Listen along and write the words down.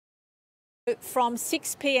From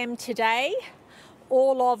 6 p.m. today,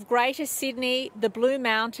 all of Greater Sydney, the Blue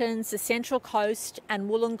Mountains, the Central Coast and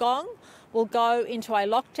Wollongong will go into a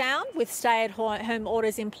lockdown with stay-at-home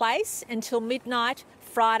orders in place until midnight,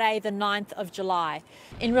 Friday the 9th of July.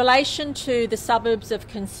 In relation to the suburbs of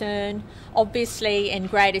concern, obviously in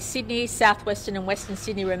Greater Sydney, southwestern and western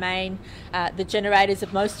Sydney remain the generators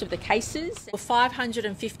of most of the cases.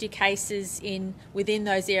 550 cases within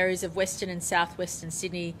those areas of western and southwestern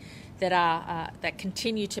Sydney that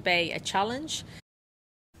continue to be a challenge.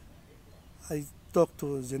 I talked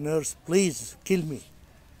to the nurse, please kill me,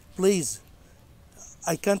 please,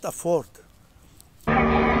 I can't afford.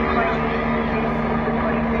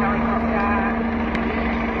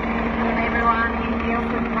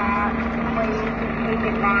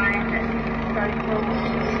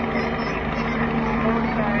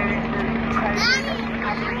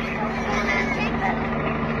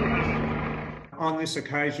 On this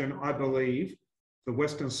occasion, I believe the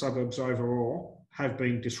western suburbs overall have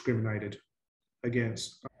been discriminated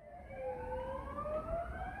against.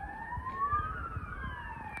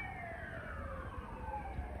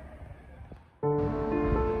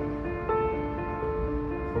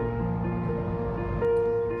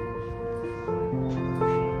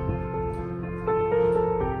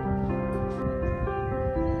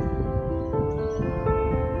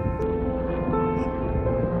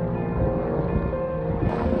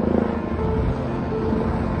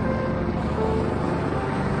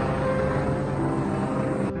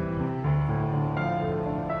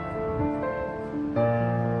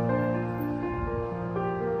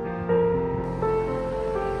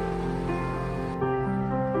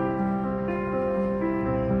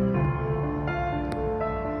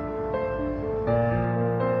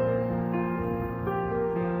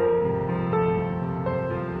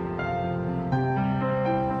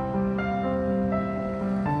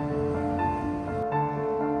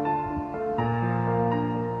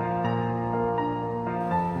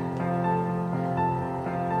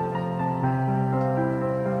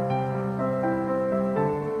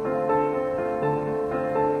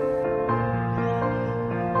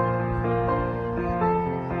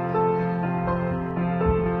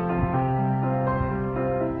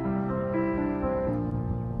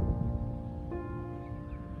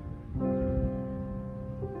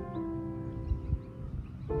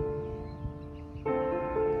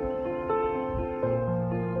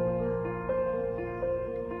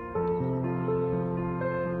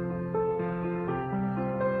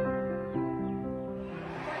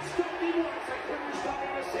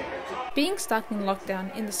 Being stuck in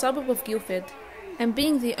lockdown in the suburb of Guildford and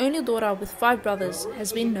being the only daughter with 5 brothers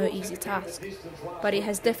has been no easy task, but it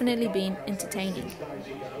has definitely been entertaining.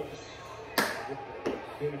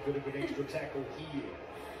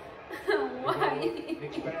 Why?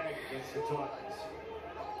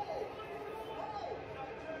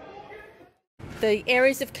 The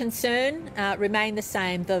areas of concern remain the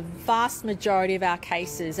same. The vast majority of our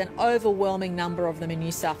cases, an overwhelming number of them in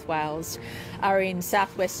New South Wales, are in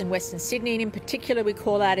southwest and western Sydney, and in particular we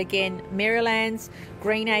call out again Marylands,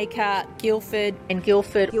 Greenacre, Guildford and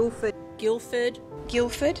Guildford. With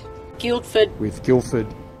Guildford.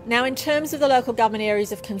 Now, in terms of the local government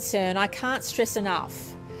areas of concern, I can't stress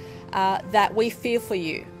enough that we feel for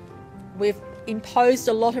you. We've imposed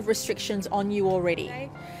a lot of restrictions on you already.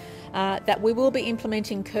 That we will be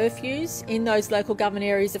implementing curfews in those local government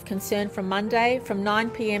areas of concern from Monday from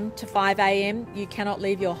 9 p.m. to 5 a.m. You cannot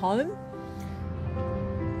leave your home.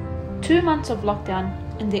 2 months of lockdown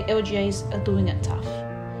and the LGAs are doing it tough.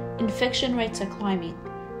 Infection rates are climbing,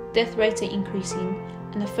 death rates are increasing,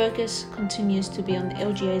 and the focus continues to be on the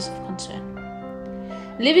LGAs of concern.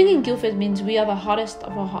 Living in Guildford means we are the hottest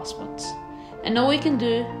of our hotspots, and all we can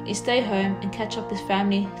do is stay home and catch up with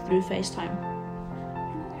family through FaceTime.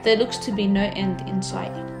 There looks to be no end in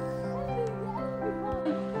sight.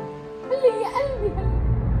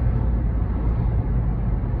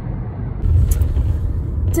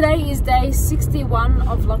 Today is day 61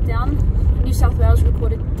 of lockdown. New South Wales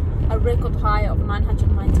recorded a record high of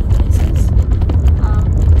 919 cases.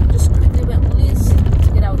 Just quickly went Woolies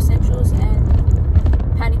to get our essentials,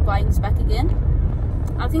 and panic buying is back again.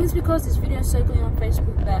 I think it's because this video is circling on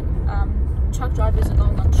Facebook that truck drivers are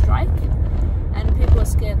going on strike, and people are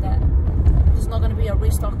scared that there's not going to be a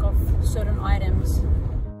restock of certain items.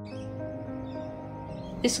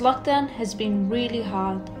 This lockdown has been really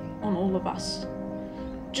hard on all of us.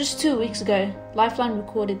 Just 2 weeks ago, Lifeline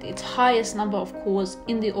recorded its highest number of calls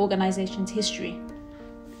in the organisation's history.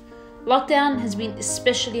 Lockdown has been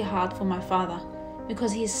especially hard for my father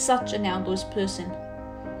because he is such an outdoors person.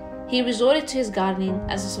 He resorted to his gardening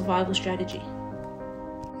as a survival strategy.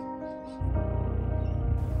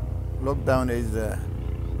 Lockdown is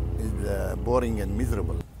boring and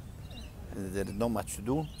miserable. There is not much to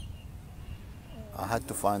do. I had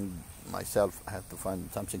to find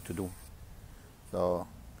something to do. So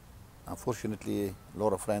unfortunately, a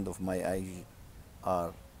lot of friends of my age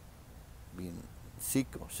are being sick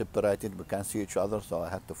or separated. We can't see each other, so I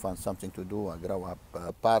had to find something to do. I grow up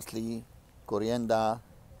parsley, coriander,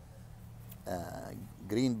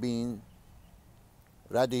 green bean,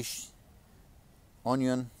 radish,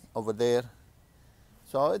 onion over there.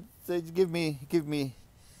 So it give me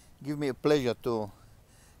a pleasure to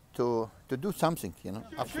do something, you know.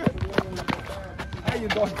 How you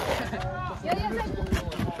going?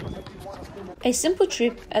 A simple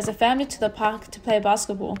trip as a family to the park to play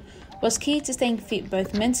basketball was key to staying fit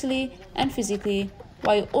both mentally and physically,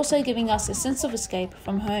 while also giving us a sense of escape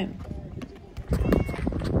from home.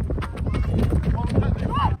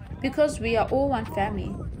 Because we are all one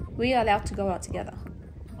family, we are allowed to go out together.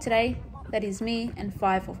 Today, that is me and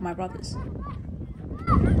 5 of my brothers.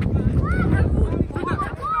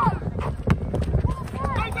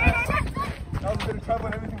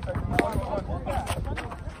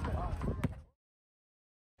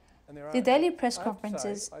 The daily press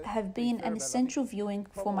conferences have been an essential viewing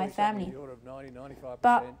for my family.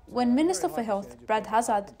 But when Minister for Health, Brad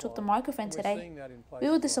Hazzard, took the microphone today, we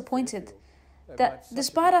were disappointed that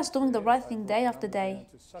despite us doing the right thing day after day,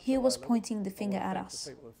 he was pointing the finger at us.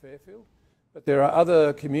 But there are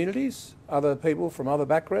other communities, other people from other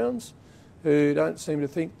backgrounds who don't seem to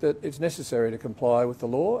think that it's necessary to comply with the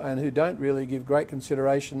law and who don't really give great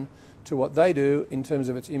consideration to what they do in terms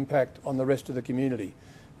of its impact on the rest of the community.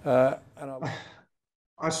 I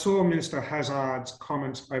saw Minister Hazzard's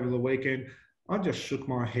comments over the weekend. I just shook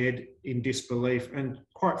my head in disbelief, and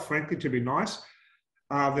quite frankly, to be nice,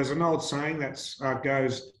 there's an old saying that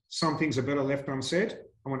goes, some things are better left unsaid.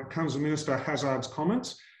 And when it comes to Minister Hazzard's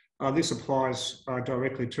comments, this applies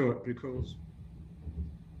directly to it because...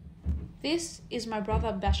 This is my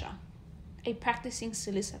brother Boushra, a practicing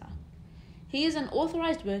solicitor. He is an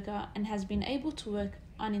authorised worker and has been able to work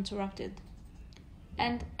uninterrupted.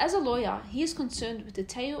 And as a lawyer, he is concerned with the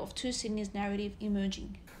tale of two Sydney's narrative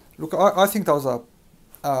emerging. Look, I think that was a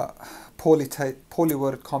poorly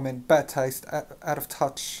worded comment, bad taste, out of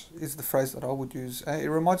touch is the phrase that I would use. It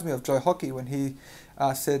reminds me of Joe Hockey when he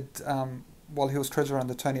said, while he was treasurer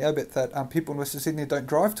under Tony Abbott, that people in Western Sydney don't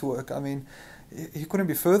drive to work. I mean, he couldn't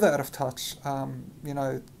be further out of touch, you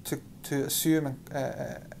know, to assume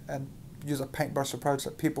and use a paintbrush approach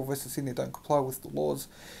that people of Western Sydney don't comply with the laws.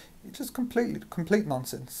 It's just complete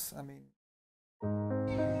nonsense. I mean...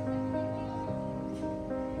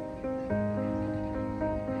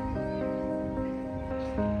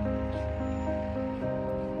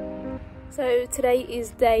 So today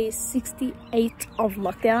is day 68 of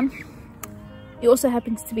lockdown. It also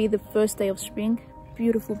happens to be the first day of spring.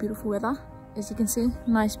 Beautiful, beautiful weather. As you can see,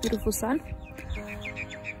 nice, beautiful sun.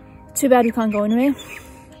 Too bad we can't go anywhere.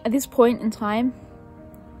 At this point in time,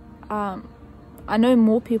 I know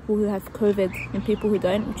more people who have COVID than people who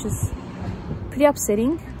don't, which is pretty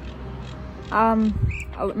upsetting.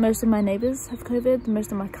 Most of my neighbours have COVID.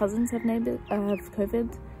 Most of my cousins have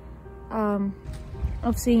COVID.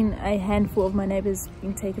 I've seen a handful of my neighbours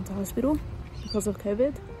being taken to hospital because of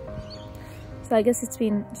COVID. So I guess it's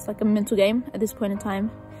been just like a mental game at this point in time.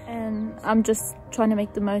 And I'm just trying to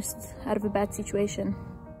make the most out of a bad situation.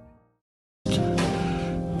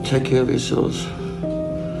 Take care of yourselves.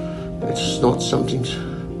 It's not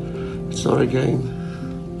a game.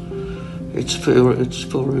 It's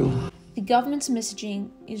for real. The government's messaging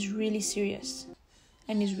is really serious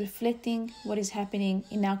and is reflecting what is happening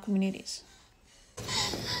in our communities.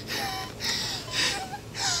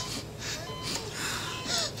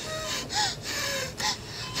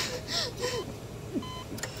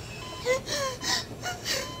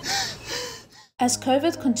 As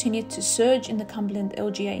COVID continued to surge in the Cumberland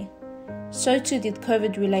LGA, so too did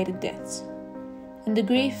COVID-related deaths. And the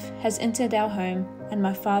grief has entered our home, and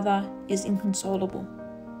my father is inconsolable.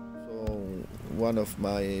 So one of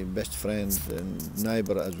my best friends and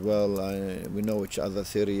neighbor as well, we know each other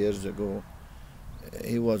 30 years ago.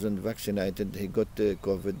 He wasn't vaccinated, he got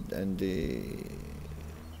COVID and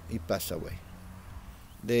he passed away.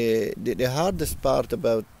 The hardest part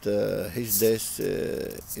about his death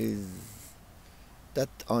is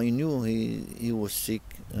that I knew he was sick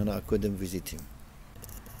and I couldn't visit him.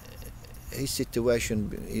 His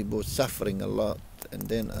situation, he was suffering a lot, and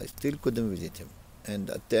then I still couldn't visit him. And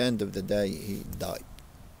at the end of the day, he died.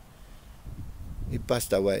 He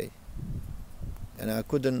passed away, and I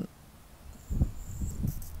couldn't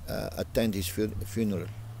attend his funeral.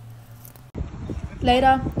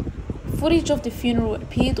 Later, Footage of the funeral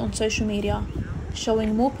appeared on social media,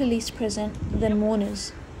 showing more police present than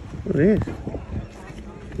mourners. Look at this.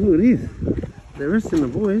 Look at this. They're arresting the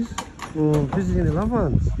boys for visiting their loved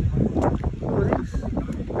ones. Look at this.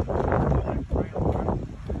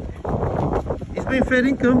 He's been fed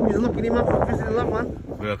income, he's locking him up for visiting a loved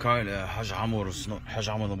one. We are currently at Haj Amr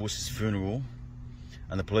Nabus's funeral,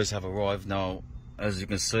 and the police have arrived. Now, as you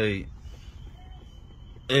can see,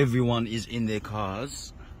 everyone is in their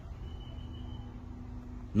cars.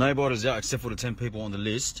 Nobody's out except for the 10 people on the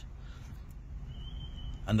list,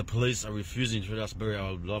 and the police are refusing to let us bury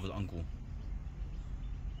our beloved uncle.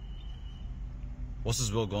 What's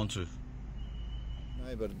this world gone to?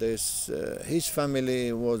 Neighbor, his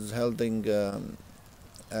family was holding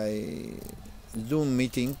a Zoom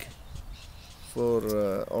meeting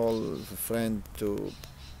for all friends to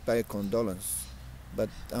pay condolence, but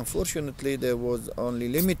unfortunately there was only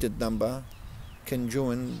limited number can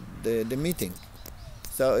join the meeting,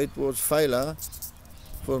 so it was failure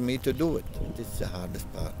for me to do it. It's the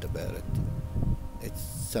hardest part about it. It's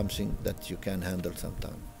something that you can handle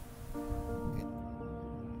sometimes.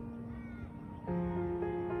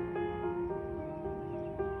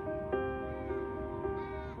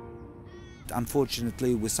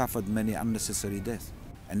 Unfortunately, we suffered many unnecessary deaths,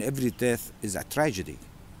 and every death is a tragedy.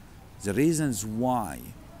 The reasons why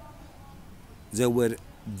they were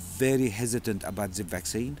very hesitant about the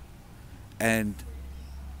vaccine, and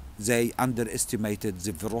they underestimated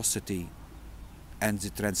the velocity and the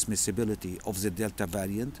transmissibility of the Delta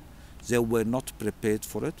variant. They were not prepared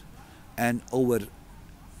for it, and our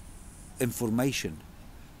information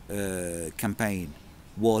campaign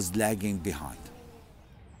was lagging behind.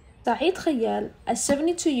 Saeed Khayal, a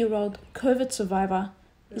 72-year-old COVID survivor,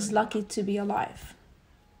 is lucky to be alive.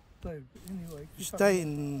 Stay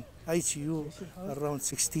in ICU around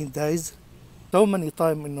 16 days. So many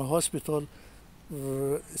times in the hospital,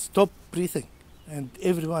 stop breathing, and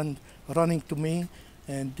everyone running to me,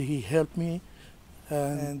 and he helped me.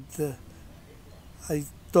 And I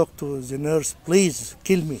talked to the nurse, please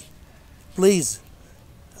kill me, please,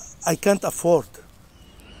 I can't afford.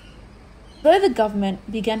 Though the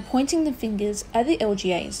government began pointing the fingers at the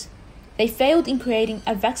LGAs, they failed in creating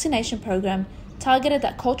a vaccination program targeted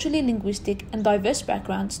at culturally linguistic and diverse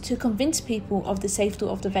backgrounds to convince people of the safety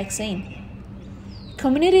of the vaccine.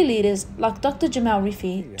 Community leaders like Dr. Jamal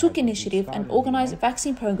Rifi took initiative and organised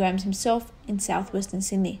vaccine programs himself in southwestern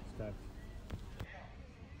Sydney.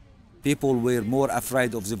 People were more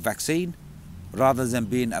afraid of the vaccine rather than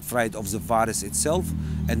being afraid of the virus itself,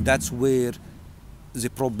 and that's where the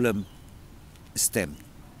problem stemmed.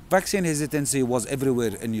 Vaccine hesitancy was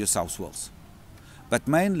everywhere in New South Wales, but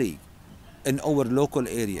mainly in our local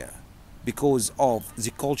area because of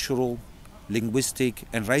the cultural, linguistic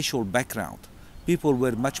and racial background. People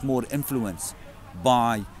were much more influenced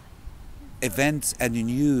by events and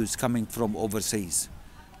news coming from overseas.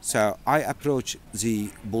 So I approached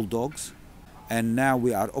the Bulldogs, and now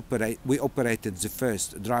we operated the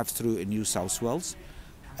first drive-through in New South Wales,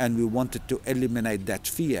 and we wanted to eliminate that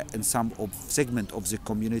fear in some segment of the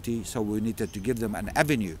community, so we needed to give them an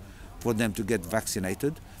avenue for them to get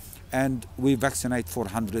vaccinated, and we vaccinate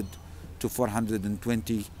 400 to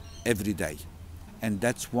 420 every day. And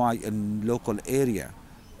that's why in local area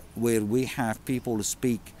where we have people who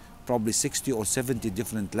speak probably 60 or 70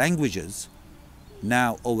 different languages,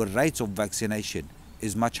 now our rates of vaccination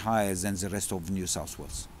is much higher than the rest of New South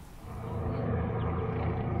Wales.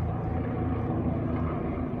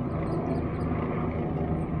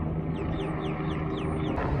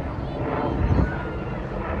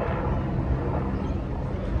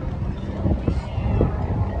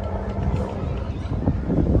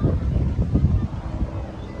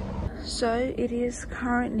 So it is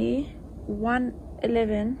currently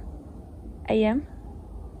 1:11 a.m.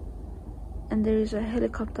 and there is a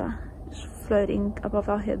helicopter just floating above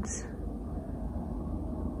our heads.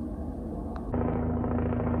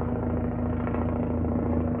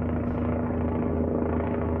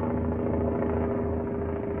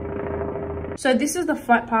 So this is the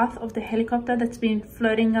flight path of the helicopter that's been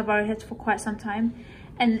floating above our heads for quite some time.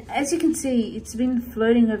 And as you can see, it's been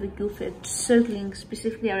floating over Guildford, circling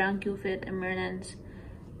specifically around Guildford and Maryland,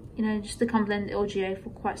 you know, just the Cumberland LGA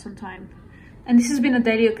for quite some time. And this has been a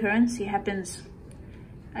daily occurrence. It happens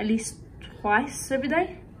at least twice every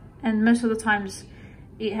day, and most of the times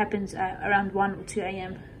it happens at around 1 or 2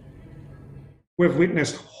 a.m. We've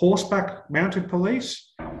witnessed horseback mounted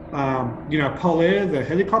police, Polair, the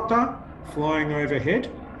helicopter, flying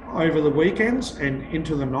overhead over the weekends and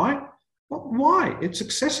into the night. Why? It's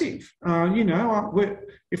excessive.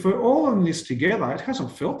 If we're all in this together, it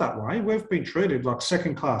hasn't felt that way. We've been treated like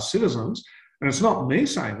second-class citizens, and it's not me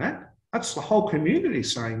saying that. That's the whole community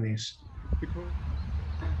saying this.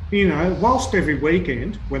 Whilst every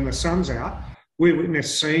weekend when the sun's out, we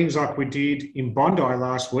witness scenes like we did in Bondi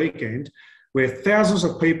last weekend, where thousands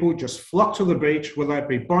of people just flock to the beach, whether it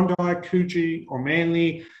be Bondi, Coogee or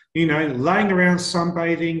Manly, laying around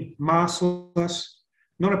sunbathing, maskless,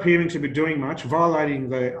 not appearing to be doing much, violating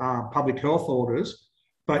the public health orders,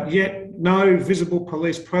 but yet no visible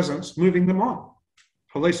police presence moving them on.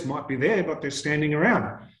 Police might be there, but they're standing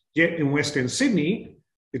around. Yet in Western Sydney,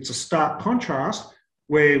 it's a stark contrast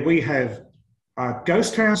where we have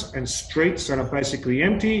ghost towns and streets that are basically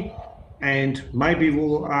empty, and maybe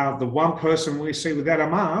the one person we see without a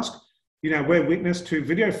mask, we're witness to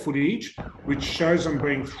video footage which shows them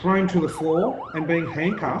being thrown to the floor and being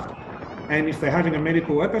handcuffed, and if they're having a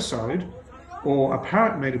medical episode or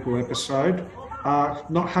apparent medical episode,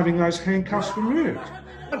 not having those handcuffs removed.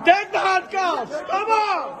 Take the handcuffs! Come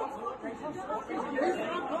on!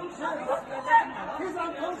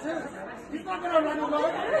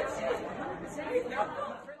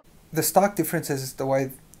 The stark difference is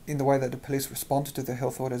in the way that the police responded to the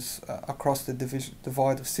health orders across the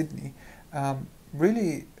divide of Sydney.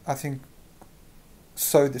 Really, I think,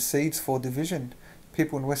 sowed the seeds for division.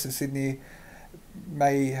 People in Western Sydney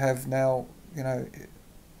may have now,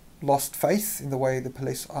 lost faith in the way the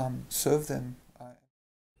police serve them.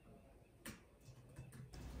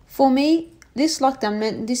 For me, this lockdown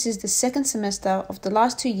meant this is the second semester of the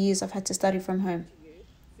last 2 years I've had to study from home.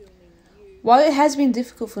 While it has been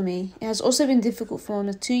difficult for me, it has also been difficult for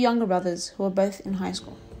my two younger brothers who are both in high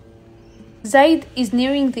school. Zaid is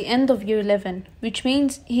nearing the end of year 11, which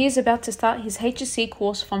means he is about to start his HSC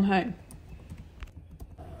course from home.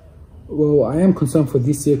 Well, I am concerned for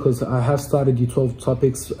this year because I have started Year 12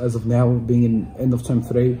 topics as of now, being in end of term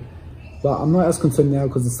 3. But I'm not as concerned now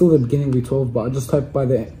because it's still the beginning of Year 12, but I just hope by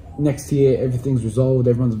the next year everything's resolved,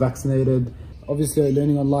 everyone's vaccinated. Obviously,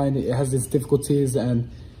 learning online, it has its difficulties and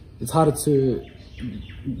it's harder to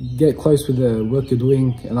get close with the work you're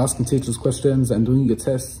doing and asking teachers questions and doing your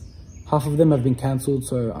tests. Half of them have been cancelled,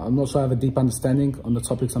 so I'm not sure I have a deep understanding on the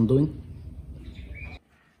topics I'm doing.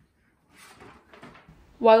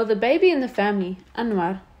 While the baby in the family,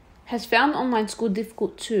 Anwar, has found online school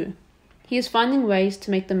difficult too, he is finding ways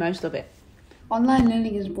to make the most of it. Online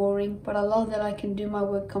learning is boring, but I love that I can do my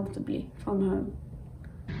work comfortably from home.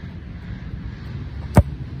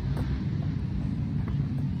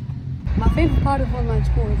 My favourite part of online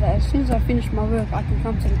school is that as soon as I finish my work, I can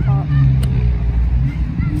come to the park.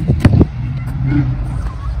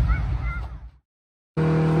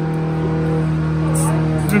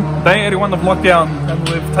 Day 81 of lockdown, and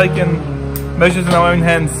we've taken measures in our own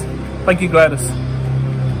hands. Thank you, Gladys.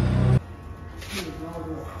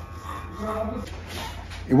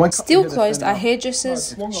 Still closed are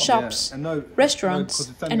hairdressers, shops,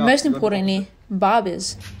 restaurants, and most importantly,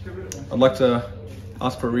 barbers. I'd like to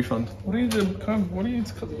ask for a refund. What do you do? What do you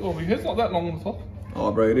cut? Oh, your hair's not that long on the top.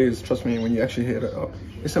 Oh, bro, it is. Trust me, when you actually hit it up.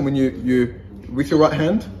 Listen, when you with your right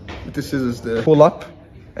hand, with the scissors, pull up,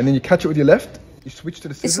 and then you catch it with your left. You switch to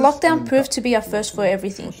the scissors. This lockdown proved to be our first for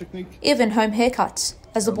everything, even home haircuts,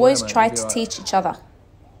 as the boys tried to teach each other.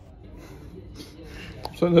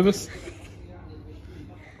 I'm so nervous.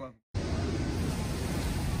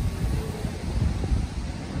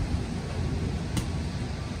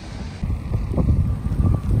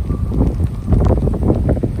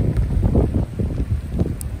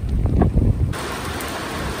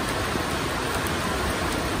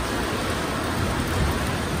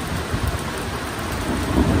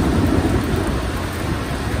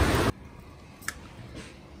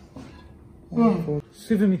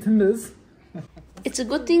 It's a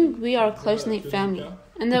good thing we are a close-knit family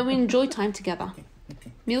and that we enjoy time together.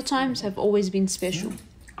 Mealtimes have always been special.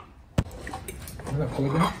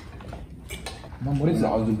 Mum, what is that?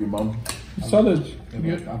 I'll give you, Mum. Salad.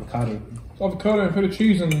 Avocado. Avocado and a bit of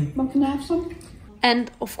cheese and... Mum, can I have some?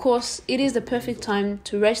 And, of course, it is the perfect time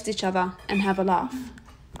to roast each other and have a laugh.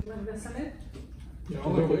 Yeah,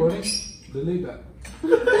 I'll delete that.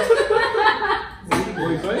 What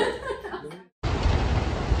do you say?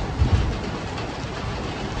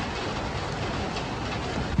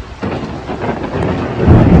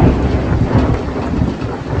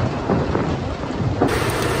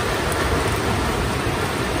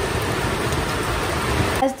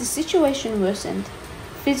 As the situation worsened,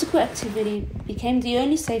 physical activity became the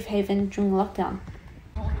only safe haven during lockdown.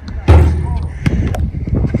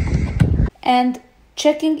 And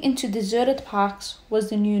checking into deserted parks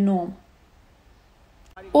was the new norm.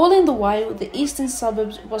 All in the while, the eastern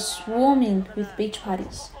suburbs was swarming with beach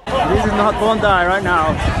parties. This is not Bondi right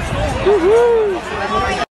now. Woohoo!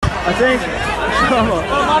 I think,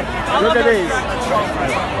 look at this.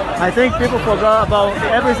 I think people forgot about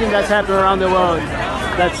everything that's happened around the world.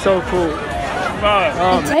 That's so cool.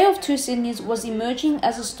 The Tale of Two Sydneys was emerging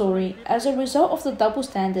as a story as a result of the double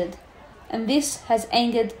standard, and this has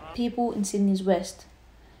angered people in Sydney's West,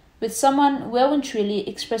 with someone well and truly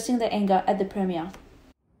expressing their anger at the Premier.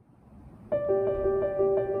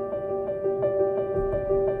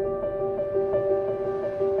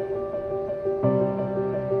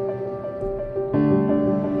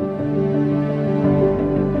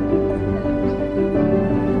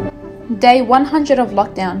 Day 100 of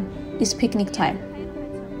lockdown is picnic time.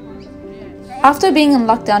 After being in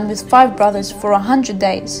lockdown with 5 brothers for 100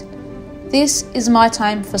 days, this is my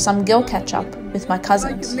time for some girl catch-up with my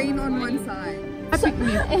cousins. Lean on one side.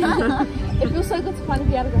 It feels so good to finally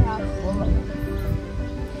be out of the house.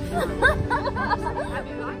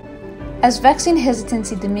 As vaccine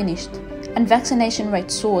hesitancy diminished and vaccination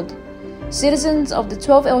rates soared, citizens of the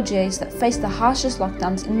 12 LGAs that faced the harshest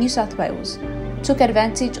lockdowns in New South Wales took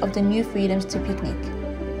advantage of the new freedoms to picnic.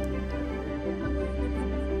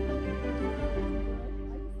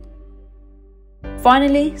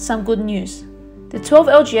 Finally, some good news. The 12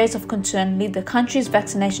 LGAs of concern lead the country's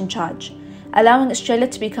vaccination charge, allowing Australia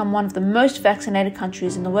to become one of the most vaccinated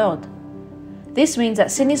countries in the world. This means that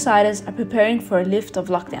Sydney-siders are preparing for a lift of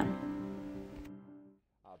lockdown.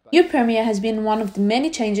 New Premier has been one of the many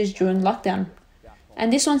changes during lockdown,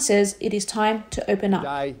 and this one says it is time to open up.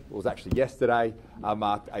 Today, it was actually yesterday,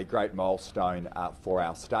 marked a great milestone for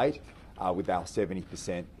our state with our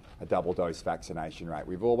 70% double dose vaccination rate.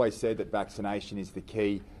 We've always said that vaccination is the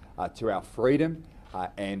key to our freedom,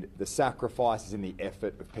 and the sacrifices and the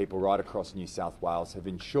effort of people right across New South Wales have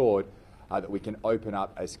ensured that we can open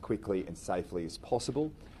up as quickly and safely as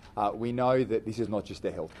possible. We know that this is not just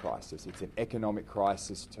a health crisis, it's an economic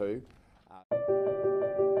crisis too.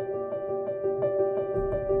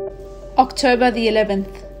 October the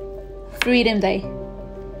 11th, Freedom Day.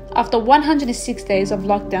 After 106 days of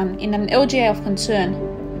lockdown in an LGA of concern,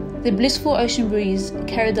 the blissful ocean breeze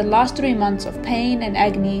carried the last 3 months of pain and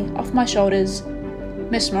agony off my shoulders,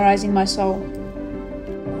 mesmerizing my soul.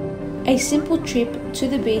 A simple trip to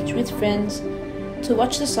the beach with friends to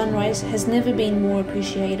watch the sunrise has never been more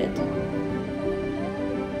appreciated.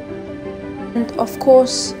 And of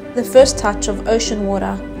course, the first touch of ocean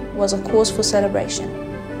water was a cause for celebration.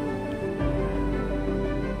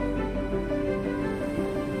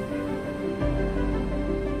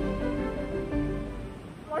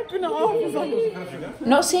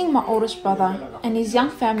 Not seeing my oldest brother and his young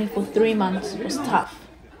family for 3 months was tough.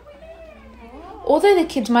 Although the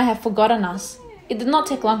kids might have forgotten us, it did not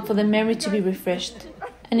take long for the memory to be refreshed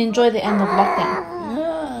and enjoy the end of lockdown.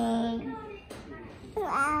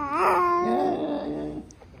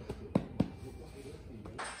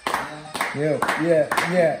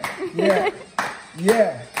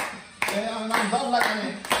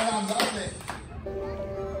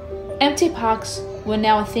 Empty parks were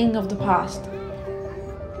now a thing of the past.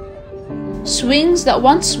 Swings that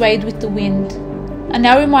once swayed with the wind are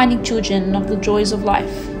now reminding children of the joys of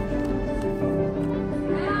life.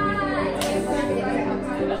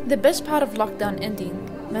 The best part of lockdown ending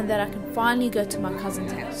meant that I can finally go to my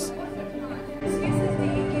cousin's house.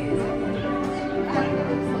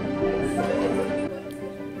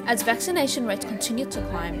 As vaccination rates continued to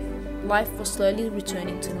climb, life was slowly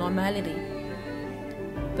returning to normality.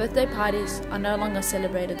 Birthday parties are no longer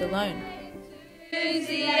celebrated alone.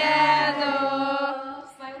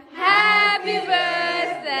 Happy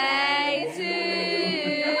birthday to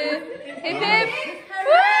you. Hip hip.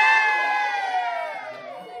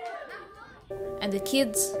 And the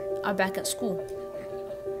kids are back at school.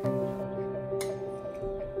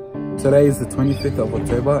 Today is the 25th of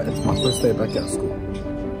October. It's my first day back at school.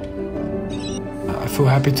 I feel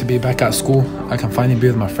happy to be back at school. I can finally be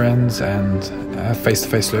with my friends and have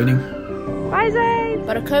face-to-face learning.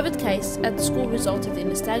 But a COVID case at the school resulted in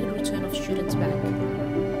a staggered return of students back.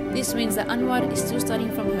 This means that Anwar is still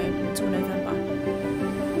studying from home until November.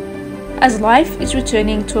 As life is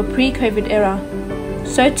returning to a pre-COVID era,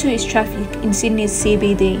 so too is traffic in Sydney's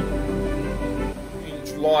CBD. In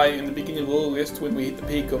July and the beginning of August, when we hit the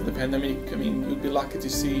peak of the pandemic, I mean, you'd be lucky to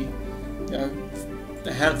see,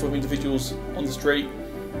 a handful of individuals on the street,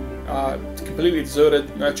 completely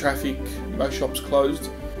deserted, no traffic, most shops closed.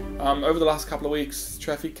 Over the last couple of weeks,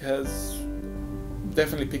 traffic has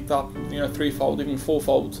definitely picked up, threefold, even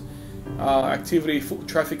fourfold.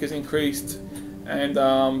 Traffic has increased, and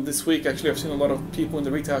this week actually I've seen a lot of people in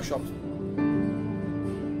the retail shops.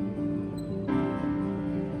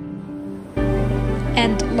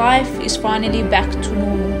 and life is finally back to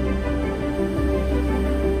normal.